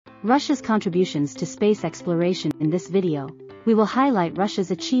Russia's contributions to space exploration. In this video, we will highlight Russia's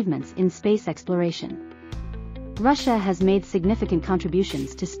achievements in space exploration. Russia has made significant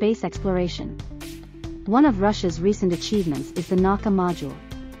contributions to space exploration. One of Russia's recent achievements is the Nauka module.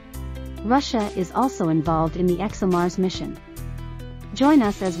 Russia is also involved in the ExoMars mission. Join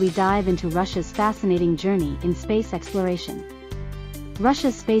us as we dive into Russia's fascinating journey in space exploration.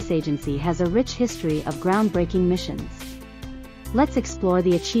 Russia's space agency has a rich history of groundbreaking missions. Let's explore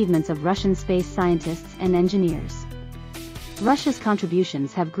the achievements of Russian space scientists and engineers. Russia's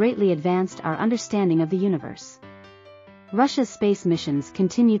contributions have greatly advanced our understanding of the universe. Russia's space missions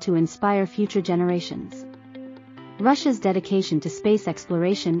continue to inspire future generations. Russia's dedication to space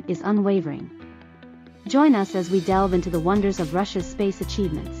exploration is unwavering. Join us as we delve into the wonders of Russia's space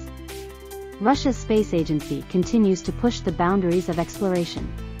achievements. Russia's space agency continues to push the boundaries of exploration.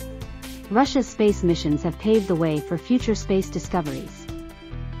 Russia's space missions have paved the way for future space discoveries.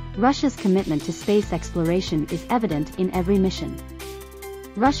 Russia's commitment to space exploration is evident in every mission.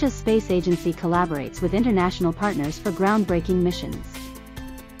 Russia's space agency collaborates with international partners for groundbreaking missions.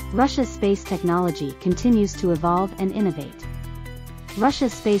 Russia's space technology continues to evolve and innovate.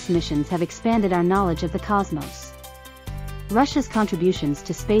 Russia's space missions have expanded our knowledge of the cosmos. Russia's contributions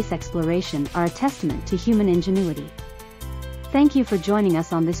to space exploration are a testament to human ingenuity. Thank you for joining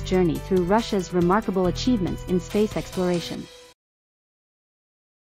us on this journey through Russia's remarkable achievements in space exploration.